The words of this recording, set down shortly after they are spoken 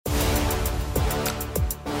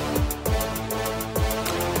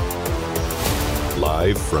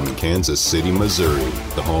Live from Kansas City, Missouri,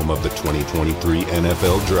 the home of the 2023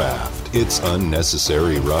 NFL Draft. It's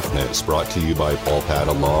Unnecessary Roughness, brought to you by Paul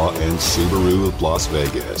Pata Law and Subaru of Las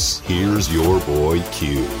Vegas. Here's your boy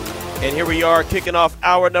Q. And here we are kicking off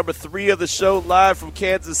hour number 3 of the show live from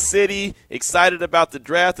Kansas City. Excited about the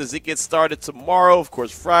draft as it gets started tomorrow. Of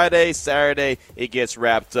course, Friday, Saturday, it gets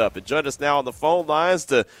wrapped up. And join us now on the phone lines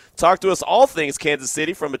to talk to us all things Kansas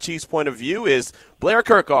City from a Chiefs point of view is Blair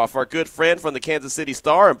Kerkhoff, our good friend from the Kansas City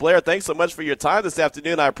Star. And Blair, thanks so much for your time this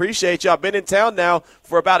afternoon. I appreciate you. I've been in town now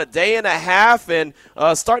for about a day and a half and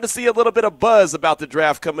starting to see a little bit of buzz about the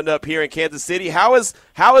draft coming up here in Kansas City. How is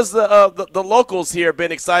the locals here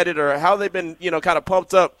been excited, or how they've been kind of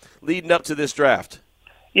pumped up leading up to this draft?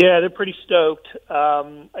 Yeah, they're pretty stoked.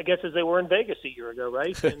 I guess as they were in Vegas a year ago,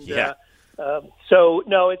 right? And, yeah. So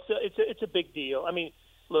no, it's a big deal. I memean,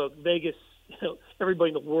 look, Vegas. Everybody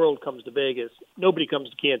in the world comes to Vegas. Nobody comes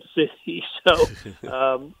to Kansas City. So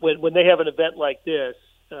when they have an event like this,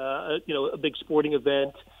 a big sporting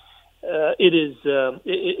event,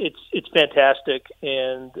 it's fantastic,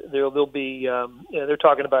 and there'll be they're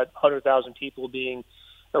talking about 100,000 people being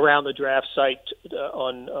around the draft site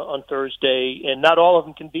on Thursday, and not all of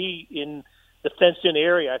them can be in the fenced-in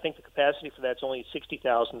area. I think the capacity for that's only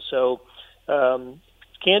 60,000. So.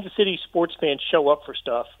 Kansas City sports fans show up for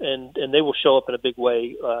stuff, and they will show up in a big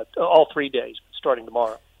way all 3 days, starting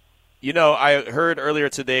tomorrow. I heard earlier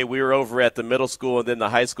today we were over at the middle school and then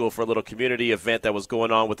the high school for a little community event that was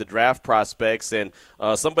going on with the draft prospects, and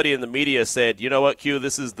somebody in the media said, you know what, Q,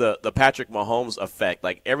 this is the Patrick Mahomes effect.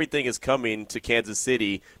 Like, everything is coming to Kansas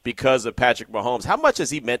City because of Patrick Mahomes. How much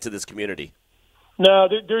has he meant to this community? No,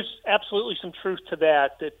 there's absolutely some truth to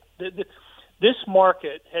that. This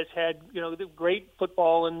market has had, the great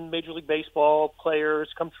football and Major League Baseball players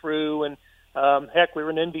come through, and heck, we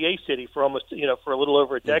were an NBA city for almost, for a little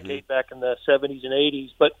over a decade back in the 70s and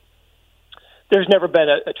 80s. But there's never been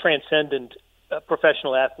a transcendent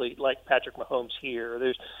professional athlete like Patrick Mahomes here.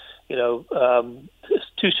 There's,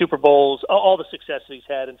 2 Super Bowls, all the success that he's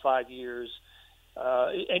had in 5 years.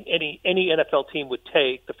 Any NFL team would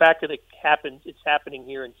take. The fact that it's happening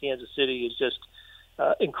here in Kansas City is just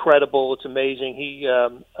incredible. It's amazing. He,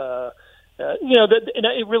 and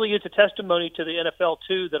it really is a testimony to the NFL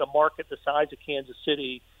too, that a market the size of Kansas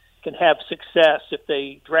City can have success if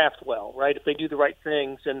they draft well, right? If they do the right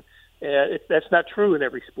things, and that's not true in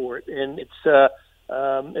every sport, and it's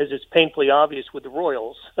as it's painfully obvious with the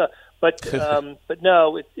Royals. But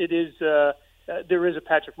no, it is. There is a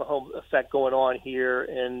Patrick Mahomes effect going on here,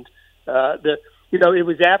 and it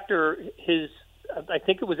was after his. I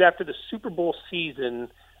think it was after the Super Bowl season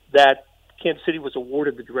that Kansas City was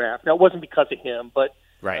awarded the draft. Now, it wasn't because of him, but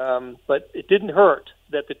right. But it didn't hurt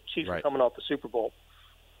that the Chiefs right. were coming off the Super Bowl.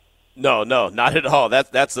 No, not at all.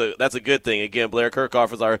 That's a good thing. Again, Blair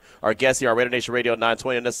Kerkhoff is our guest here on Raider Nation Radio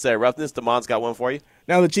 920 Unnecessary Roughness. Damon's got one for you.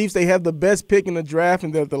 Now, the Chiefs, they have the best pick in the draft,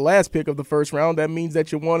 and they're the last pick of the first round. That means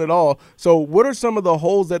that you won it all. So what are some of the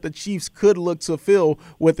holes that the Chiefs could look to fill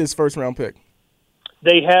with this first-round pick?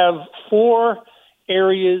 They have 4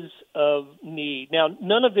 areas of need. Now,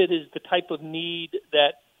 none of it is the type of need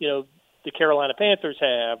that, the Carolina Panthers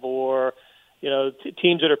have, or,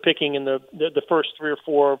 teams that are picking in the first 3 or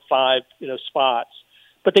 4 or 5, spots.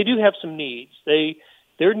 But they do have some needs.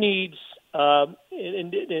 Their needs,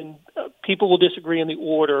 and people will disagree on the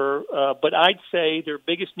order, but I'd say their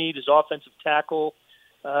biggest need is offensive tackle.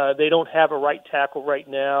 They don't have a right tackle right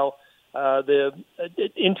now. The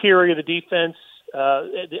interior of the defense,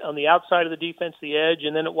 on the outside of the defense, the edge,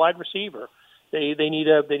 and then at wide receiver, they need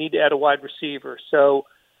to add a wide receiver. So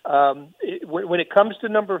when it comes to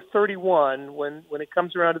number 31, when it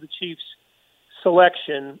comes around to the Chiefs'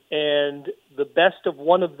 selection, and the best of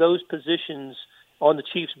one of those positions on the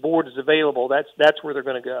Chiefs' board is available, that's where they're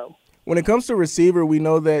going to go. When it comes to receiver, we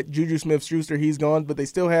know that Juju Smith-Schuster, he's gone, but they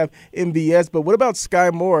still have MVS. But what about Sky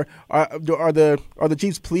Moore? Are the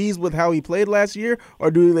Chiefs pleased with how he played last year, or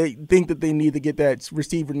do they think that they need to get that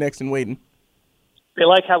receiver next in waiting? They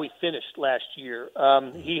like how he finished last year.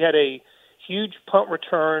 He had a huge punt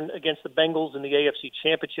return against the Bengals in the AFC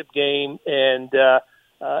Championship game, and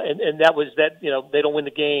that was that. They don't win the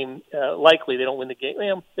game. Likely, they don't win the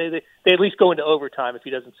game. They at least go into overtime if he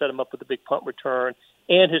doesn't set them up with a big punt return.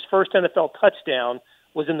 And his first NFL touchdown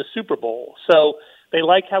was in the Super Bowl. So they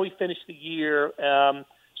like how he finished the year.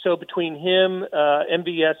 So between him,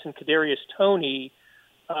 MVS, and Kadarius Toney,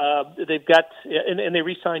 they've got, and they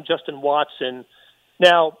re-signed Justin Watson.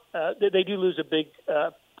 Now, they do lose a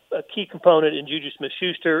key component in Juju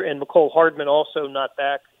Smith-Schuster, and McCole Hardman also not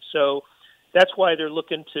back. So that's why they're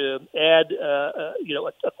looking to add,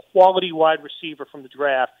 a quality wide receiver from the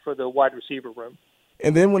draft for the wide receiver room.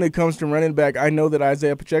 And then when it comes to running back, I know that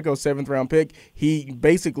Isaiah Pacheco, 7th-round pick, he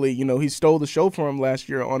basically, he stole the show for him last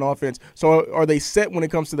year on offense. So are they set when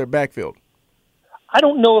it comes to their backfield? I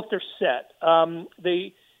don't know if they're set. I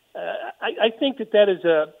think that is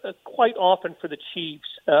a quite often for the Chiefs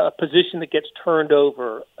a position that gets turned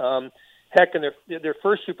over. Heck, in their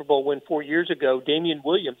first Super Bowl win 4 years ago, Damian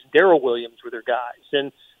Williams, Darrell Williams were their guys,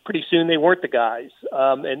 and pretty soon they weren't the guys.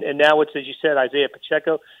 And now it's, as you said, Isaiah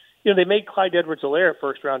Pacheco. They made Clyde Edwards-Helaire a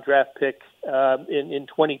first-round draft pick in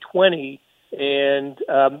 2020, and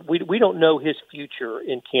we don't know his future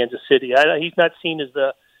in Kansas City. He's not seen as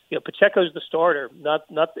Pacheco's the starter, not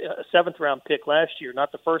a 7th-round pick last year,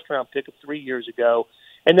 not the first-round pick of 3 years ago.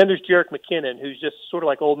 And then there's Jerick McKinnon, who's just sort of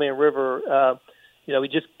like Old Man River. He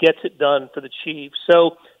just gets it done for the Chiefs.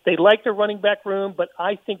 So they like their running back room, but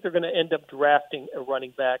I think they're going to end up drafting a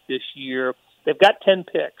running back this year. They've got 10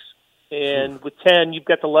 picks, and with 10, you've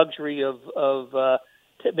got the luxury of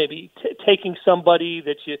maybe taking somebody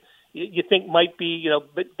that you think might be,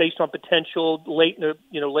 based on potential late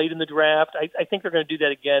in the draft. I think they're going to do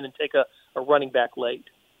that again and take a running back late.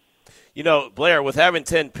 Blair, with having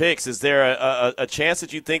 10 picks, is there a chance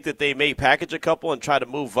that you think that they may package a couple and try to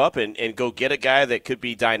move up and go get a guy that could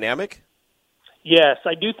be dynamic? Yes,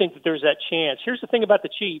 I do think that there's that chance. Here's the thing about the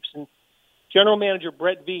Chiefs, and General Manager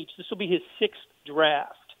Brett Veach, this will be his 6th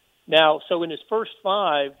draft. Now, so in his first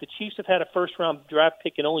 5, the Chiefs have had a first-round draft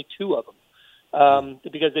pick in only 2 of them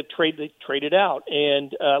because they traded out.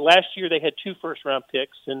 And last year they had 2 first-round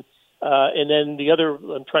picks, and then the other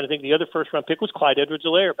first-round pick was Clyde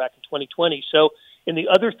Edwards-Helaire back in 2020. So in the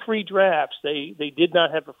other 3 drafts, they did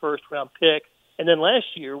not have a first-round pick. And then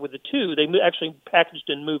last year with the 2, they actually packaged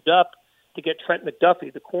and moved up to get Trent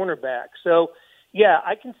McDuffie, the cornerback. So, yeah,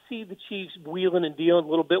 I can see the Chiefs wheeling and dealing a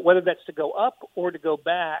little bit, whether that's to go up or to go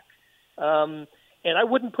back. And I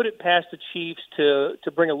wouldn't put it past the Chiefs to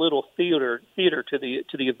bring a little theater to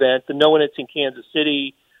the event, and knowing it's in Kansas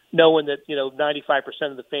City, knowing that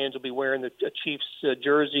 95% of the fans will be wearing the Chiefs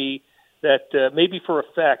jersey, that maybe for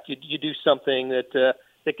effect you do something that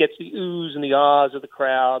gets the oohs and the ahs of the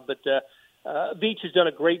crowd. But Veach has done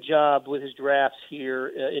a great job with his drafts here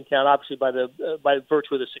in town, obviously by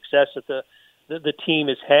virtue of the success that the team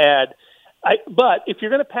has had. But if you're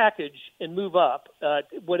going to package and move up,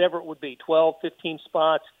 whatever it would be, 12, 15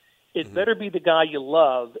 spots, it better be the guy you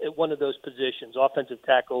love at one of those positions, offensive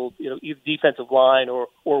tackle, either defensive line or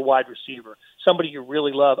wide receiver, somebody you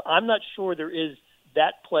really love. I'm not sure there is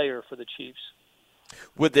that player for the Chiefs.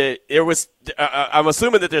 I'm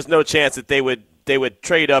assuming that there's no chance that they would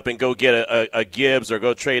trade up and go get a Gibbs or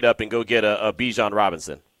go trade up and go get a Bijan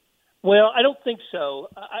Robinson. Well, I don't think so.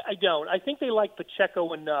 I don't. I think they like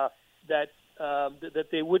Pacheco enough that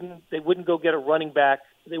they wouldn't go get a running back.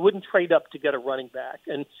 They wouldn't trade up to get a running back.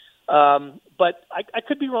 And but I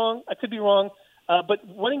could be wrong. But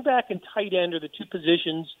running back and tight end are the 2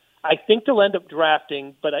 positions I think they'll end up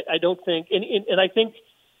drafting. But I don't think, and I think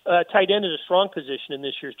tight end is a strong position in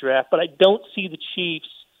this year's draft. But I don't see the Chiefs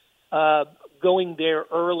going there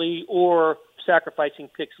early or sacrificing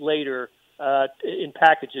picks later in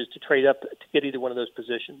packages to trade up to get either one of those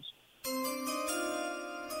positions.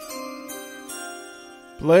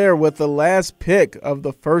 Blair with the last pick of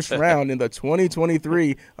the first round in the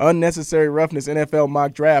 2023 Unnecessary Roughness NFL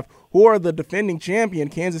mock draft. Who are the defending champion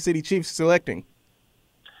Kansas City Chiefs selecting?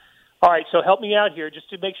 All right, so help me out here just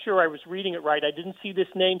to make sure I was reading it right. I didn't see this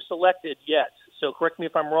name selected yet, so correct me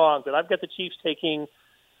if I'm wrong, but I've got the Chiefs taking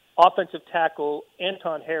offensive tackle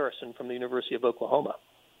Anton Harrison from the University of Oklahoma.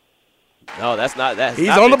 No, that's not that. He's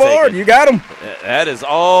on the board. Taken. You got him. That is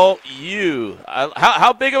all you.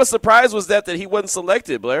 How big of a surprise was that he wasn't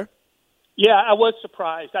selected, Blair? Yeah, I was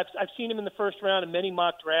surprised. I've seen him in the first round in many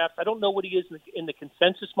mock drafts. I don't know what he is in the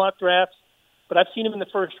consensus mock drafts, but I've seen him in the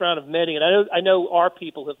first round of many, and I know our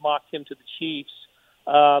people have mocked him to the Chiefs.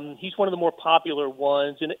 He's one of the more popular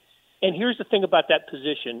ones, and here's the thing about that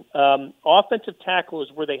position: offensive tackle is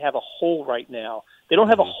where they have a hole right now. They don't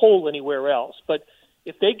have a hole anywhere else, but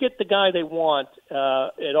if they get the guy they want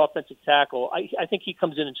at offensive tackle, I think he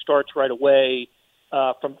comes in and starts right away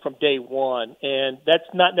from day one, and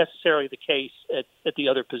that's not necessarily the case at the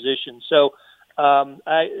other positions. So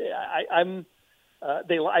I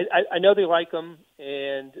know they like him,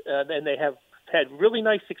 and they have had really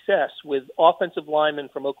nice success with offensive linemen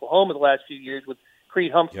from Oklahoma the last few years with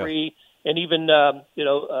Creed Humphrey and even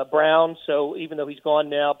Brown. So even though he's gone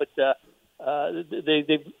now, but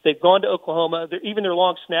they've gone to Oklahoma. Even their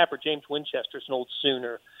long snapper James Winchester is an old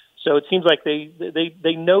Sooner. So it seems like they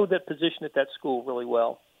know that position at that school really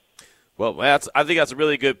well. Well, I think that's a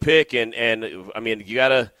really good pick, and I mean you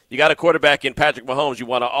got a quarterback in Patrick Mahomes. You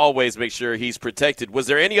want to always make sure he's protected. Was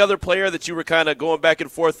there any other player that you were kind of going back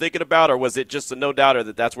and forth thinking about, or was it just a no-doubter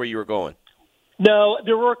that that's where you were going? No,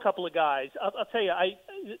 there were a couple of guys. I'll tell you, I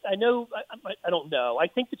don't know. I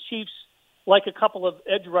think the Chiefs like a couple of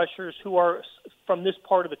edge rushers who are from this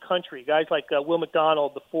part of the country, guys like Will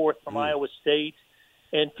McDonald, the fourth from Iowa State,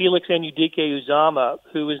 and Felix Anudike-Uzomah,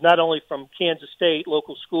 who is not only from Kansas State,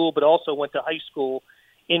 local school, but also went to high school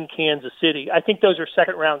in Kansas City. I think those are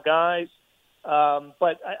second-round guys,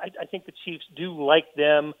 but I think the Chiefs do like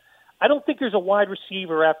them. I don't think there's a wide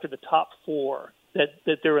receiver after the top four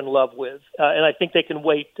that they're in love with, and I think they can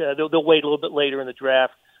wait. They'll wait a little bit later in the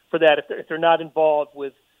draft for that if they're not involved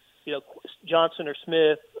with, Johnson or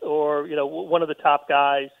Smith or one of the top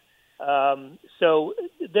guys. So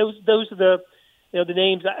those are the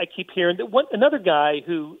names I keep hearing. Another guy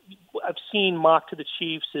who I've seen mocked to the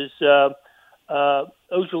Chiefs is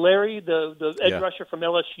Ojulari, the edge rusher from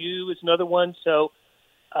LSU, is another one. So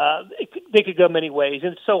they could go many ways,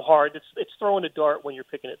 and it's so hard. It's throwing a dart when you're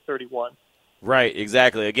picking at 31. Right,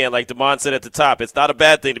 exactly. Again, like Damon said at the top, it's not a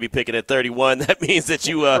bad thing to be picking at 31. That means that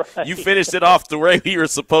you you finished it off the way you were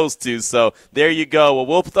supposed to. So there you go. Well,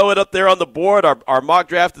 we'll throw it up there on the board. Our mock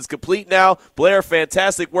draft is complete now. Blair,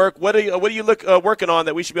 fantastic work. What are you working on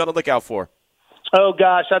that we should be on the lookout for? Oh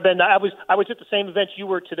gosh, I was at the same event you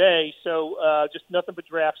were today. So just nothing but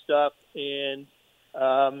draft stuff, and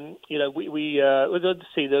let's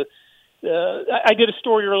see I did a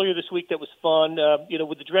story earlier this week that was fun.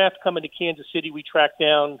 With the draft coming to Kansas City, we tracked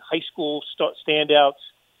down high school standouts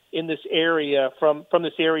in this area from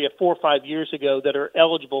this area 4 or 5 years ago that are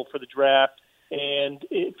eligible for the draft. And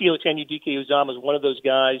Felix Anudike-Uzomah is one of those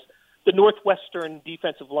guys. The Northwestern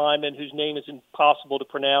defensive lineman, whose name is impossible to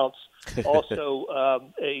pronounce, also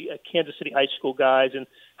a Kansas City high school guys. And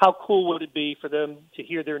how cool would it be for them to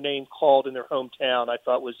hear their name called in their hometown? I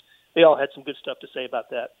thought they all had some good stuff to say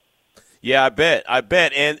about that. Yeah, I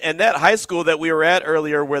bet. And that high school that we were at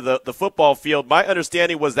earlier where the football field, my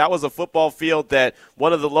understanding was that was a football field that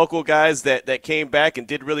one of the local guys that came back and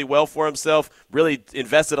did really well for himself really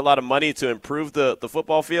invested a lot of money to improve the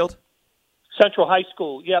football field. Central High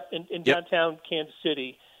School, yep, in downtown Kansas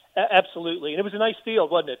City. Absolutely. And it was a nice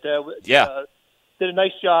field, wasn't it? Yeah. Did a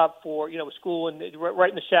nice job for, a school right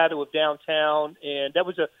in the shadow of downtown, and that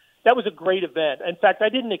was a great event. In fact, I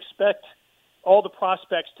didn't expect all the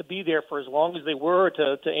prospects to be there for as long as they were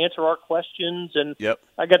to answer our questions. And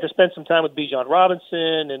I got to spend some time with Bijan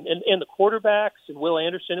Robinson and the quarterbacks and Will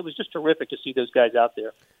Anderson. It was just terrific to see those guys out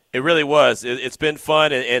there. It really was. It's been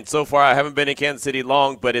fun, and so far I haven't been in Kansas City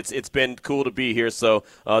long, but it's been cool to be here. So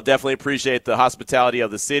definitely appreciate the hospitality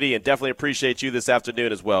of the city, and definitely appreciate you this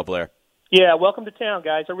afternoon as well, Blair. Yeah, welcome to town,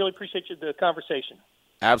 guys. I really appreciate the conversation.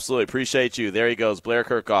 Absolutely. Appreciate you. There he goes, Blair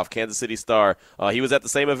Kerkhoff, Kansas City Star. He was at the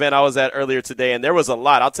same event I was at earlier today, and there was a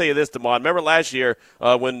lot. I'll tell you this, Damon. Remember last year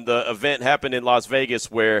when the event happened in Las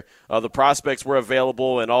Vegas where the prospects were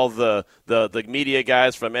available and all the media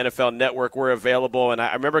guys from NFL Network were available, and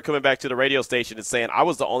I remember coming back to the radio station and saying I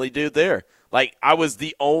was the only dude there. Like, I was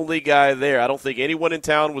the only guy there. I don't think anyone in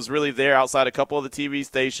town was really there outside a couple of the TV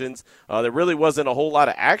stations. There really wasn't a whole lot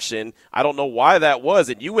of action. I don't know why that was.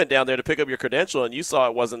 And you went down there to pick up your credential, and you saw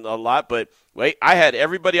it wasn't a lot. But, wait, I had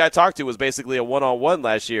everybody I talked to was basically a one-on-one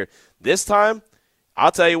last year. This time,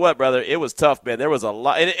 I'll tell you what, brother, it was tough, man. There was a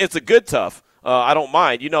lot. And it's a good tough. I don't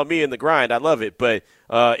mind. You know me in the grind. I love it. But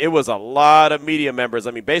it was a lot of media members.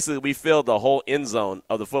 I mean, basically we filled the whole end zone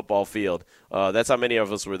of the football field. That's how many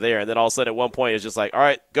of us were there. And then all of a sudden at one point it's just like, all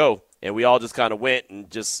right, go. And we all just kind of went and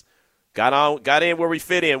just got in where we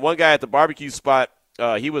fit in. One guy at the barbecue spot,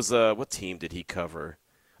 he was what team did he cover?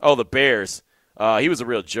 Oh, the Bears. He was a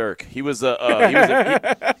real jerk. He was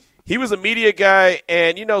a media guy,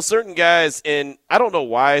 and certain guys, and I don't know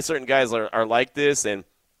why certain guys are like this. And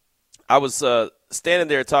I was standing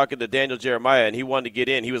there talking to Daniel Jeremiah, and he wanted to get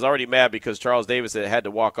in. He was already mad because Charles Davis had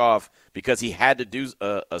to walk off because he had to do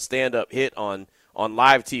a stand-up hit on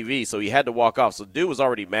live TV, so he had to walk off. So dude was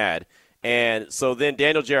already mad. And so then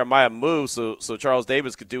Daniel Jeremiah moved so Charles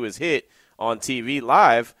Davis could do his hit on TV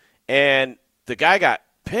live, and the guy got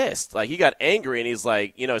pissed. Like, he got angry, and he's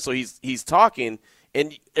like, so he's talking,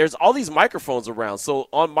 and there's all these microphones around. So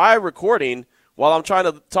on my recording, while I'm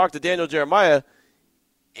trying to talk to Daniel Jeremiah,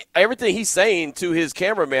 everything he's saying to his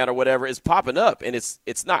cameraman or whatever is popping up, and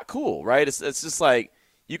it's not cool, right? It's just like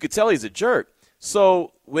you could tell he's a jerk.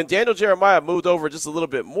 So when Daniel Jeremiah moved over just a little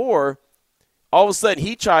bit more, all of a sudden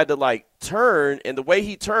he tried to turn, and the way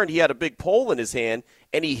he turned, he had a big pole in his hand,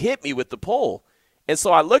 and he hit me with the pole. And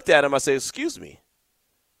so I looked at him, I said, "Excuse me,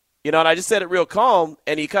 and I just said it real calm,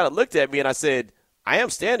 and he kind of looked at me, and I said, I am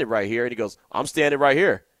standing right here. And he goes, I'm standing right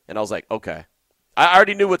here. And I was like, okay. I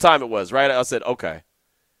already knew what time it was, right? I said, okay.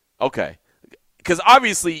 Because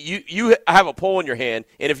obviously you have a pole in your hand,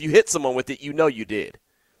 and if you hit someone with it, you did.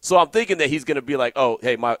 So I'm thinking that he's going to be like, oh,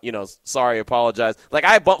 hey, sorry, apologize. Like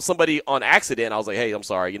I bumped somebody on accident. I was like, hey, I'm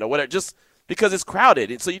sorry, whatever, just because it's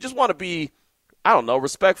crowded. And so you just want to be, I don't know,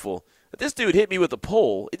 respectful. But this dude hit me with a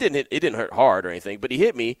pole. It didn't hurt hard or anything, but he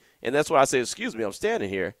hit me, and that's why I said, excuse me, I'm standing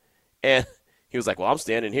here. And he was like, well, I'm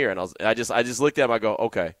standing here. And I just looked at him. I go,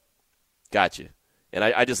 okay, got you. And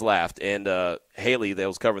I just laughed. And Haley, that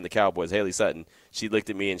was covering the Cowboys, Haley Sutton, she looked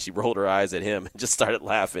at me and she rolled her eyes at him and just started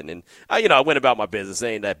laughing. And I went about my business. It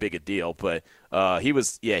ain't that big a deal. But he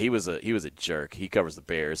was a jerk. He covers the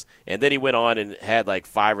Bears. And then he went on and had like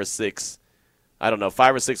 5 or 6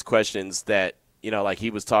 questions that like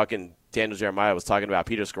he was talking. Daniel Jeremiah was talking about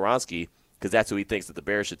Peter Skoronski because that's who he thinks that the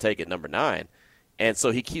Bears should take at number 9. And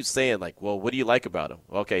so he keeps saying, like, well, what do you like about him?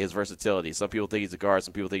 Okay, his versatility. Some people think he's a guard.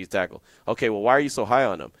 Some people think he's a tackle. Okay, well, why are you so high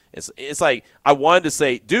on him? It's like I wanted to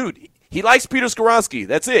say, dude, he likes Peter Skoronski.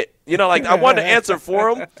 That's it. Like I wanted to answer for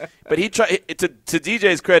him. But he tried to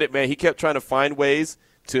DJ's credit, man, he kept trying to find ways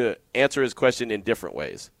to answer his question in different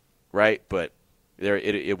ways, right? But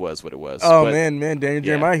it was what it was. Oh, but, man, Daniel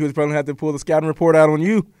Jeremiah, he was probably going to have to pull the scouting report out on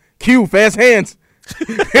you. Q, fast hands.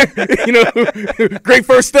 Great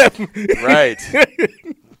first step. Right.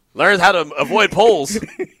 Learn how to avoid poles.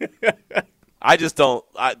 I just don't,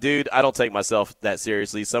 I don't take myself that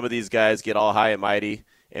seriously. Some of these guys get all high and mighty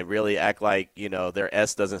and really act like, their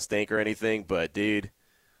S doesn't stink or anything. But, dude,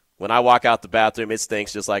 when I walk out the bathroom, it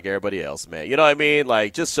stinks just like everybody else, man. You know what I mean?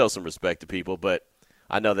 Like, just show some respect to people. But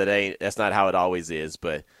I know that's not how it always is.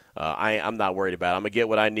 But I'm not worried about it. I'm going to get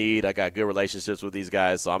what I need. I got good relationships with these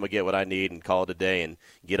guys, so I'm going to get what I need and call it a day and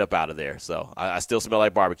get up out of there. So I still smell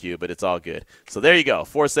like barbecue, but it's all good. So there you go.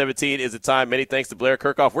 4:17 is the time. Many thanks to Blair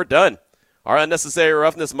Kerkhoff. We're done. Our Unnecessary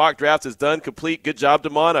Roughness mock draft is done, complete. Good job,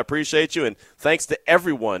 Damon. I appreciate you, and thanks to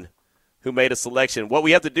everyone who made a selection. What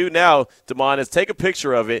we have to do now, Damon, is take a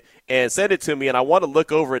picture of it and send it to me, and I want to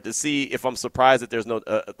look over it to see if I'm surprised that there's no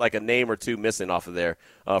like a name or two missing off of there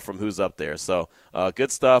from who's up there. So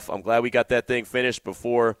good stuff. I'm glad we got that thing finished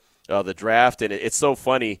before the draft, and it's so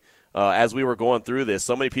funny. As we were going through this,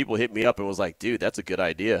 so many people hit me up and was like, dude, that's a good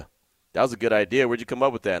idea. That was a good idea. Where'd you come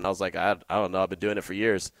up with that? And I was like, I don't know. I've been doing it for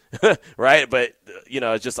years, right? But,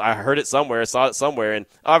 it's just I heard it somewhere, saw it somewhere. And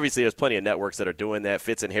obviously there's plenty of networks that are doing that.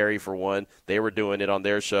 Fitz and Harry, for one, they were doing it on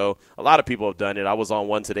their show. A lot of people have done it. I was on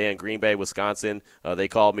one today in Green Bay, Wisconsin. They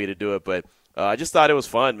called me to do it. But I just thought it was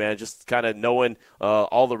fun, man, just kind of knowing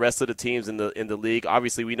all the rest of the teams in the league.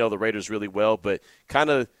 Obviously we know the Raiders really well, but kind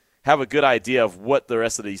of have a good idea of what the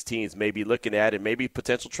rest of these teams may be looking at and maybe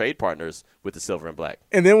potential trade partners with the Silver and Black.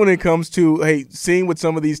 And then when it comes to, seeing what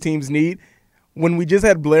some of these teams need, when we just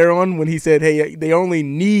had Blair on, when he said, hey, they only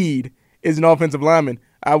need is an offensive lineman,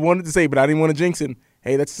 I wanted to say, but I didn't want to jinx him.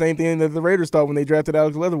 Hey, that's the same thing that the Raiders thought when they drafted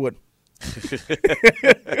Alex Leatherwood.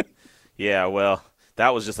 Yeah, well,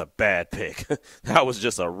 that was just a bad pick. That was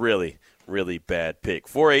just a really bad pick.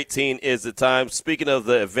 4:18 is the time. Speaking of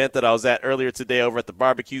the event that I was at earlier today over at the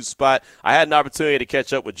barbecue spot, I had an opportunity to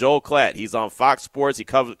catch up with Joel Klatt. He's on Fox Sports. He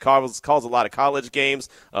calls a lot of college games.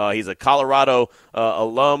 He's a Colorado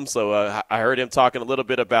alum, so I heard him talking a little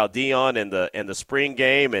bit about Dion and the spring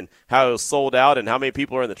game and how it was sold out and how many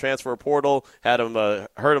people are in the transfer portal.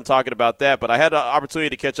 Heard him talking about that, but I had an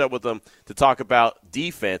opportunity to catch up with him to talk about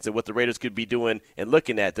defense and what the Raiders could be doing and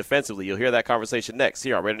looking at defensively. You'll hear that conversation next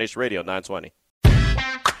here on Raider Nation Radio 920.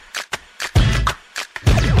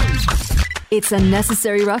 It's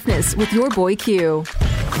Unnecessary Roughness with your boy Q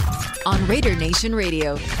on Raider Nation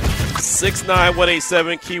Radio.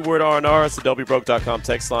 69187, keyword R&R. It's the WBroke.com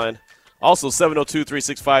text line. Also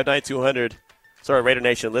 702-365-9200. Sorry, Raider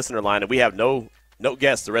Nation listener line, and we have no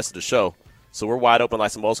guests the rest of the show. So we're wide open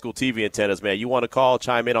like some old school TV antennas, man. You want to call,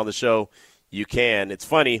 chime in on the show, you can. It's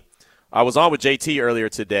funny. I was on with JT earlier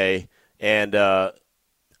today, and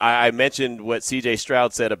I mentioned what C.J.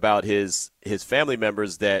 Stroud said about his family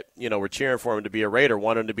members that, were cheering for him to be a Raider,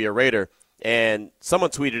 wanted him to be a Raider. And someone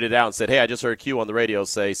tweeted it out and said, hey, I just heard Q on the radio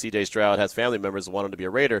say C.J. Stroud has family members who want him to be a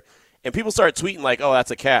Raider. And people started tweeting like, oh, that's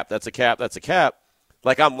a cap, that's a cap, that's a cap.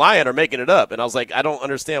 Like I'm lying or making it up. And I was like, I don't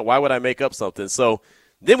understand. Why would I make up something? So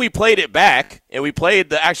then we played it back, and we played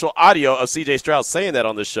the actual audio of C.J. Stroud saying that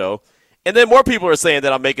on the show. And then more people are saying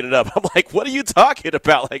that I'm making it up. I'm like, what are you talking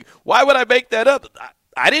about? Like, why would I make that up?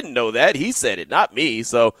 I didn't know that. He said it, not me.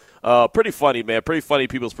 So pretty funny, man. Pretty funny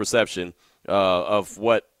people's perception of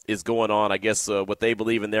what is going on, I guess, what they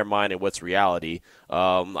believe in their mind and what's reality.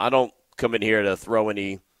 I don't come in here to throw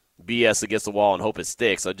any, BS against the wall and hope it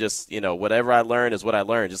sticks. I just, whatever I learn is what I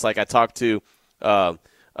learn. Just like I talked to who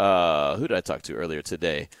did I talk to earlier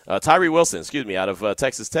today? Tyree Wilson, out of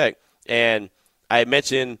Texas Tech. And I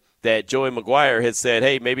mentioned that Joey McGuire had said,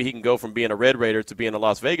 hey, maybe he can go from being a Red Raider to being a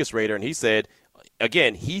Las Vegas Raider. And he said,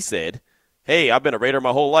 hey, I've been a Raider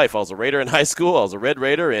my whole life. I was a Raider in high school. I was a Red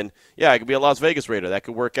Raider. And, yeah, I could be a Las Vegas Raider. That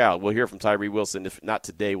could work out. We'll hear from Tyree Wilson. If not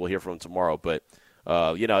today, we'll hear from him tomorrow. But,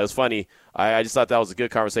 it was funny. I just thought that was a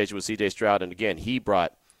good conversation with C.J. Stroud. And, again, he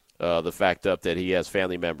brought the fact up that he has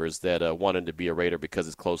family members that want him to be a Raider because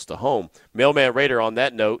it's close to home. Mailman Raider, on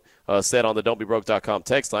that note, said on the don'tbebroke.com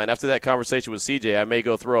text line, after that conversation with CJ, I may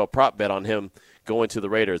go throw a prop bet on him going to the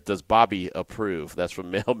Raiders. Does Bobby approve? That's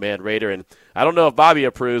from Mailman Raider. And I don't know if Bobby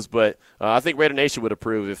approves, but I think Raider Nation would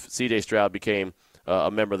approve if CJ Stroud became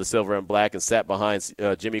a member of the Silver and Black and sat behind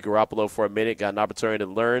Jimmy Garoppolo for a minute, got an opportunity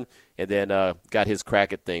to learn, and then got his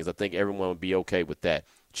crack at things. I think everyone would be okay with that.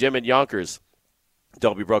 Jim and Yonkers,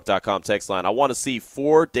 don'tbebroke.com text line. I want to see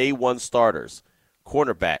 4 day one starters: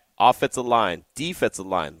 cornerback, offensive line, defensive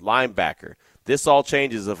line, linebacker. This all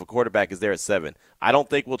changes if a quarterback is there at 7. I don't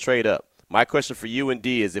think we'll trade up. My question for you and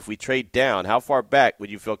D is, if we trade down, how far back would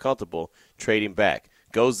you feel comfortable trading back?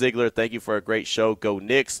 Go Ziegler. Thank you for a great show. Go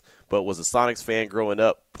Knicks. But was a Sonics fan growing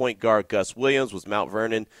up. Point guard Gus Williams was Mount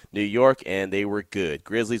Vernon, New York, and they were good.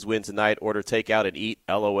 Grizzlies win tonight. Order takeout and eat.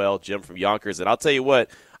 LOL. Jim from Yonkers. And I'll tell you what,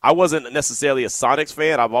 I wasn't necessarily a Sonics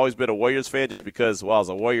fan. I've always been a Warriors fan just because, I was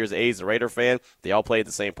a Warriors, A's, and Raider fan. They all played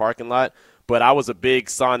the same parking lot. But I was a big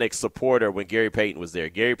Sonics supporter when Gary Payton was there.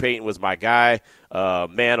 Gary Payton was my guy.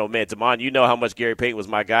 Man, oh, man. Damon, you know how much Gary Payton was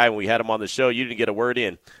my guy when we had him on the show. You didn't get a word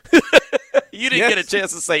in. You didn't get a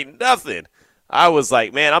chance to say nothing. I was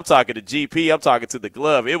like, man, I'm talking to GP. I'm talking to the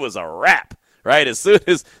glove. It was a wrap, right? As soon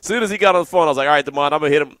as he got on the phone, I was like, all right, Damon, I'm going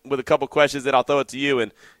to hit him with a couple questions, then I'll throw it to you.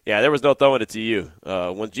 And, yeah, there was no throwing it to you.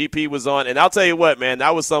 When GP was on, and I'll tell you what, man,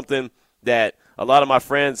 that was something that a lot of my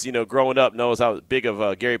friends, growing up knows how big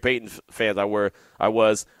of Gary Payton fans I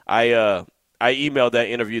was. I emailed that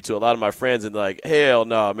interview to a lot of my friends and like, hell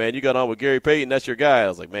no, man, you got on with Gary Payton, that's your guy. I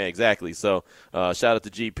was like, man, exactly. So shout out to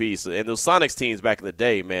GP. So, and those Sonics teams back in the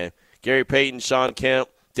day, man, Gary Payton, Sean Kemp,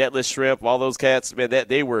 Detlef Shrimp, all those cats, man,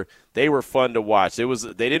 they were fun to watch. They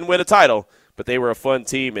didn't win a title, but they were a fun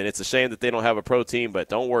team, and it's a shame that they don't have a pro team. But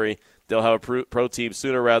don't worry, they'll have a pro team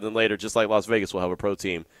sooner rather than later, just like Las Vegas will have a pro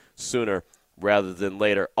team sooner rather than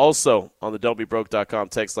later. Also, on the don'tbebroke.com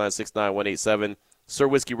text line 69187, Sir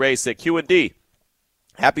Whiskey Ray said, Q&D.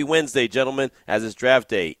 Happy Wednesday, gentlemen, as it's draft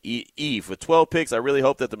day eve. With 12 picks, I really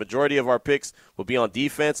hope that the majority of our picks will be on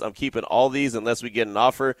defense. I'm keeping all these unless we get an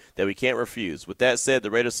offer that we can't refuse. With that said,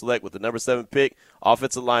 the Raiders select with the number 7 pick,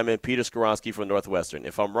 offensive lineman Peter Skoronski from Northwestern.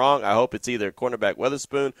 If I'm wrong, I hope it's either cornerback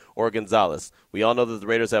Weatherspoon or Gonzalez. We all know that the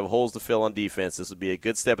Raiders have holes to fill on defense. This would be a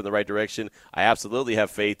good step in the right direction. I absolutely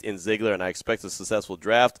have faith in Ziegler, and I expect a successful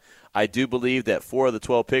draft. I do believe that 4 of the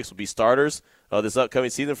 12 picks will be starters this upcoming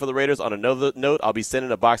season for the Raiders. On another note, I'll be sending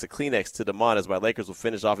a box of Kleenex to Damon as my Lakers will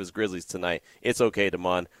finish off his Grizzlies tonight. It's okay,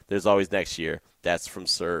 Damon. There's always next year. That's from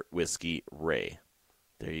Sir Whiskey Ray.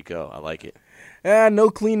 There you go. I like it. No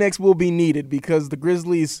Kleenex will be needed because the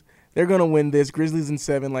Grizzlies, they're going to win this. Grizzlies in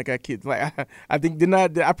 7 like I kid. Like I think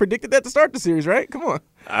I predicted that to start the series, right? Come on.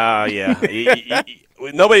 Yeah.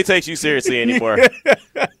 Nobody takes you seriously anymore.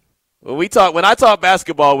 When I talk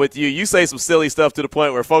basketball with you, you say some silly stuff to the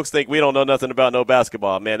point where folks think we don't know nothing about no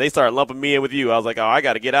basketball. Man, they start lumping me in with you. I was like, oh, I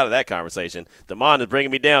got to get out of that conversation. Damon is bringing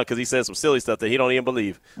me down because he said some silly stuff that he don't even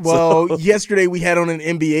believe. Well, yesterday we had on an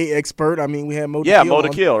NBA expert. I mean, we had Mo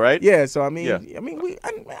Kill, right? Yeah, so I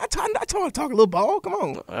talk a little ball. Come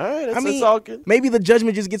on. All right, it's all good. Maybe the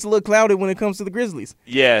judgment just gets a little clouded when it comes to the Grizzlies.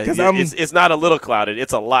 Yeah, it's not a little clouded.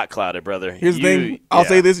 It's a lot clouded, brother. Here's the thing. I'll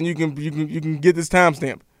say this, and you can get this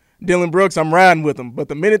timestamp. Dylan Brooks, I'm riding with him. But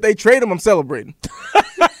the minute they trade him, I'm celebrating.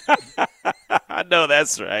 I know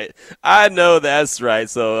that's right.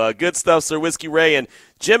 So good stuff, Sir Whiskey Ray. And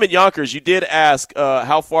Jim and Yonkers, you did ask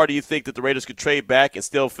how far do you think that the Raiders could trade back and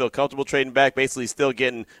still feel comfortable trading back, basically still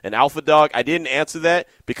getting an alpha dog. I didn't answer that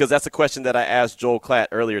because that's a question that I asked Joel Klatt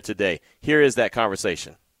earlier today. Here is that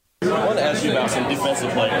conversation. I want to ask you about some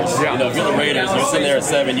defensive players. Yeah. If you're the Raiders, you're sitting there at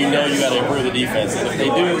 7, you know you got to improve the defense. If they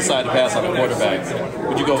do decide to pass on a quarterback,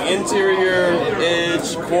 would you go interior,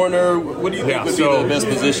 edge, corner? What do you think would be the best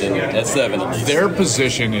position at 7? Their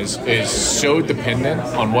position is so dependent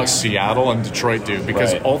on what Seattle and Detroit do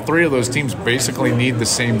because all 3 of those teams basically need the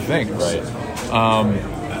same things. Right.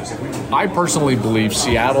 I personally believe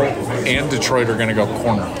Seattle and Detroit are going to go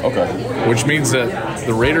corner. Okay. Which means that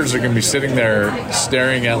the Raiders are going to be sitting there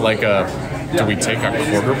staring at like do we take a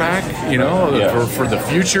quarterback, for the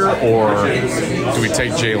future, or do we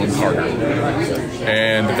take Jalen Carter?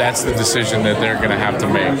 And that's the decision that they're going to have to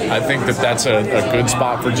make. I think that's a good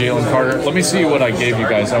spot for Jalen Carter. Let me see what I gave you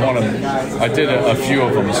guys. I did a few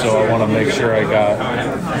of them, so I want to make sure I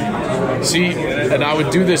got. See, and I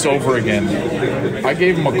would do this over again. I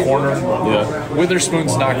gave him a corner. Yeah.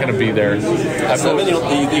 Witherspoon's not going to be there. You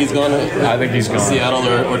think he's going to? I think he's going. Seattle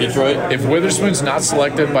or Detroit? If Witherspoon's not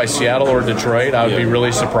selected by Seattle or Detroit, I would be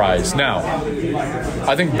really surprised. Now,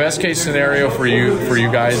 I think best case scenario for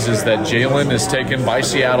you guys is that Jalen is taken by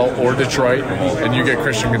Seattle or Detroit, and you get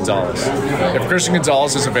Christian Gonzalez. If Christian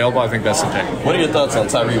Gonzalez is available, I think that's the pick. What are your thoughts on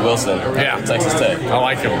Tyree Wilson? Yeah, Texas Tech. I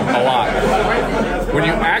like him a lot. When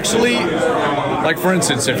you actually, like for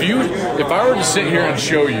instance, if I were to sit here and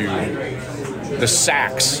show you the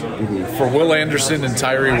sacks for Will Anderson and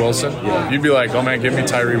Tyree Wilson, you'd be like, oh man, give me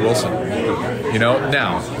Tyree Wilson.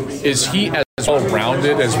 Now, is he as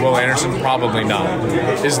well-rounded as Will Anderson? Probably not.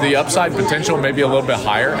 Is the upside potential maybe a little bit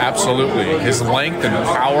higher? Absolutely. His length and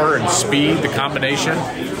power and speed, the combination,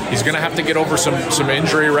 he's going to have to get over some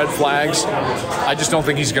injury red flags. I just don't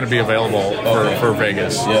think he's going to be available for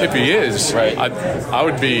Vegas. Yeah. If he is, right. I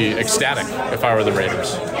would be ecstatic if I were the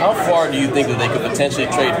Raiders. How far do you think that they could potentially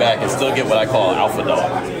trade back and still get what I call an alpha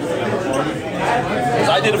dog? Because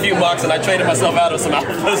I did a few mocks and I traded myself out of some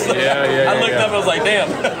alphas. I looked up and was like, damn,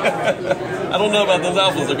 I don't know about those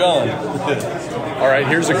alphas. They're gone. All right,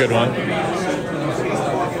 here's a good one.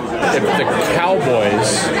 If the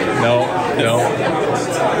Cowboys, no.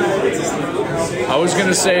 I was going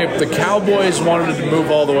to say if the Cowboys wanted to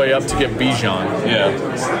move all the way up to get Bijan. Yeah.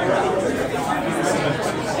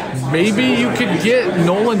 Maybe you could get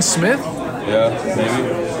Nolan Smith. Yeah,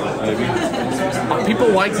 maybe. People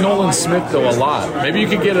like Nolan Smith, though, a lot. Maybe you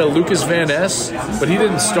could get a Lucas Van Ness, but he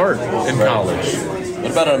didn't start in college.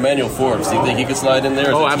 What about Emmanuel Forbes? Do you think he could slide in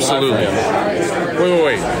there? Oh, absolutely.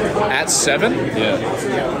 Wait. At 7? Yeah.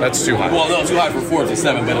 That's too high. Well, no, too high for Forbes at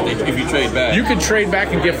 7, but if you trade back. You could trade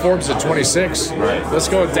back and get Forbes at 26. Right. Let's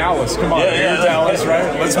go with Dallas. Come on. Yeah, Dallas,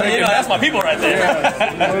 right? Let's make that's my people right there.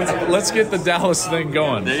 Yeah. Let's get the Dallas thing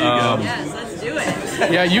going. There you go. Yes, let's do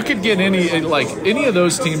it. Yeah, you could get any of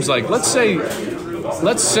those teams, like, let's say,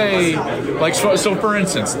 like, so for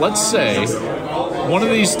instance, let's say one of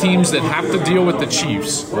these teams that have to deal with the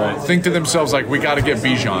Chiefs think to themselves, like, we got to get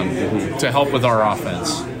Bijan to help with our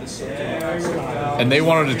offense. And they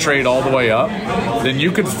wanted to trade all the way up, then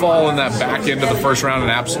you could fall in that back end of the first round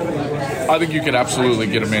and I think you could absolutely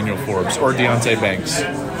get Emmanuel Forbes or Deontay Banks.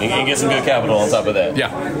 And get some good capital on top of that.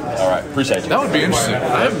 Yeah. All right. Appreciate you. That would be interesting.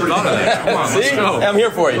 I haven't thought of that. Come on, See? let's go. I'm here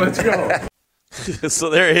for you. Let's go. So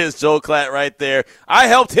there is Joel Klatt right there. I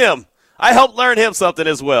helped him. I helped learn him something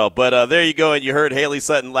as well. But there you go, and you heard Haley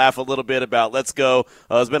Sutton laugh a little bit about let's go.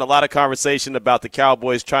 There's been a lot of conversation about the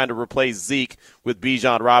Cowboys trying to replace Zeke with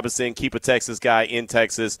Bijan Robinson, keep a Texas guy in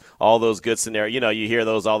Texas, all those good scenarios. You hear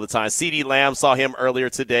those all the time. CeeDee Lamb, saw him earlier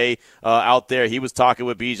today out there. He was talking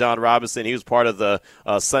with Bijan Robinson. He was part of the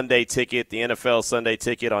Sunday Ticket, the NFL Sunday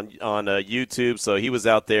Ticket on YouTube. So he was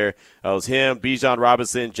out there. It was him, Bijan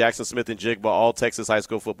Robinson, Jackson Smith, and Jigba, all Texas high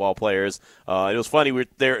school football players. It was funny. We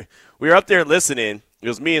were up there listening. It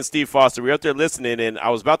was me and Steve Foster. We were up there listening, and I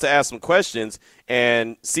was about to ask some questions,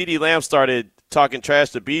 and CeeDee Lamb started talking trash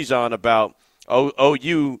to Bijan about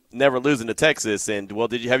OU never losing to Texas, and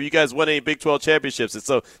have you guys won any Big 12 championships? And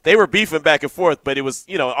so they were beefing back and forth, but it was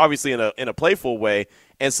obviously in a playful way.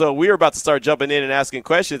 And so we were about to start jumping in and asking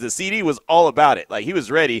questions, and CD was all about it. Like, he was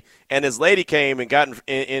ready, and this lady came and got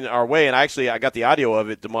in our way, and I got the audio of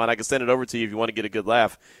it, Damon. I can send it over to you if you want to get a good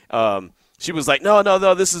laugh. She was like, no,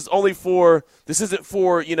 this isn't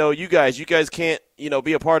for, you guys. You guys can't,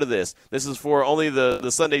 be a part of this. This is for only the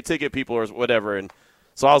Sunday Ticket people or whatever. And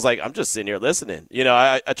so I was like, I'm just sitting here listening.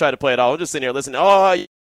 I tried to play it all. I'm just sitting here listening. Oh, you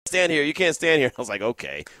can't stand here. You can't stand here. I was like,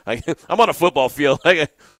 okay. I'm on a football field. You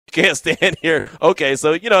can't stand here. Okay,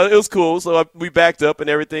 so, it was cool. So we backed up and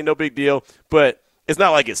everything. No big deal. But it's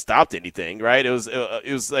not like it stopped anything, right? It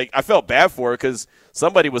was like I felt bad for her because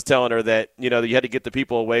somebody was telling her that, you had to get the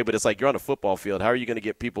people away. But it's like, you're on a football field. How are you going to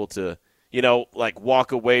get people to –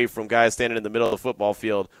 walk away from guys standing in the middle of the football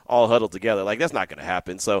field all huddled together? Like, that's not going to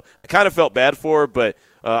happen. So I kind of felt bad for her, but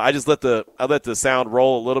I just let the sound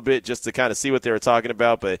roll a little bit just to kind of see what they were talking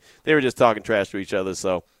about. But they were just talking trash to each other.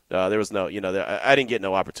 So there was no, I didn't get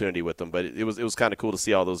no opportunity with them. But it was kind of cool to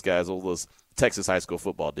see all those guys, all those Texas high school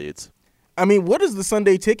football dudes. I mean, what is the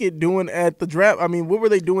Sunday Ticket doing at the draft? I mean, what were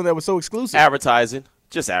they doing that was so exclusive? Advertising.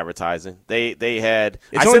 Just advertising. They had.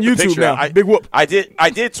 It's I on sent the YouTube picture now. out. Big whoop. I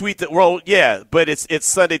did tweet that. Well, yeah, but it's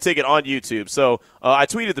Sunday Ticket on YouTube. So I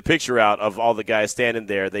tweeted the picture out of all the guys standing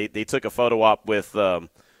there. They took a photo op with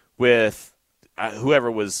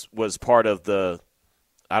whoever was part of the,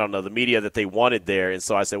 I don't know, the media that they wanted there. And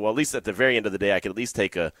so I said, well, at least at the very end of the day, I could at least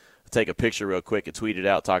take a picture real quick and tweet it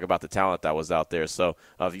out, talk about the talent that was out there. So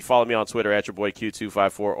if you follow me on Twitter at your boy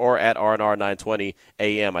Q254 or at RNR920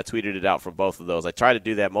 AM, I tweeted it out from both of those. I tried to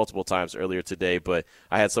do that multiple times earlier today, but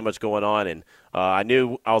I had so much going on, and I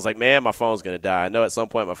was like, man, my phone's going to die. I know at some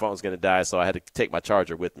point my phone's going to die, so I had to take my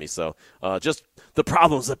charger with me. So just the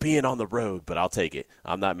problems of being on the road, but I'll take it.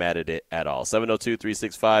 I'm not mad at it at all.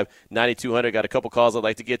 702-365-9200. Got a couple calls I'd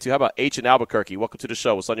like to get to. How about H in Albuquerque? Welcome to the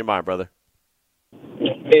show. What's on your mind, brother?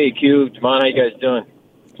 Hey, Q, Jamon, how you guys doing?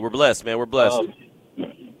 We're blessed, man. We're blessed.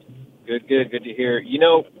 Good to hear. You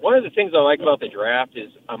know, one of the things I like about the draft is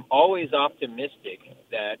I'm always optimistic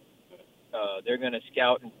that they're going to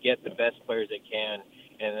scout and get the best players they can,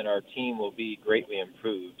 and then our team will be greatly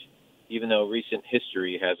improved, even though recent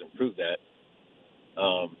history hasn't proved that.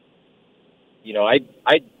 You know, I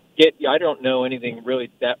don't know anything really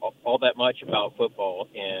all that much about football,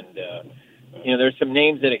 and you know, there's some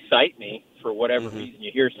names that excite me for whatever reason.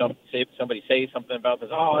 You hear somebody say something about this.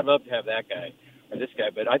 Oh, I'd love to have that guy or this guy.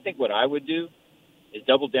 But I think what I would do is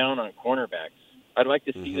double down on cornerbacks. I'd like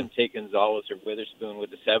to see them take Gonzalez or Witherspoon with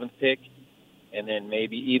the 7th pick, and then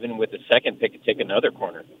maybe even with the 2nd pick, take another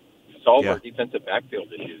corner. Solve our defensive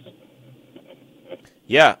backfield issues.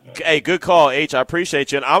 Yeah. Hey, good call, H. I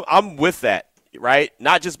appreciate you. And I'm with that, right?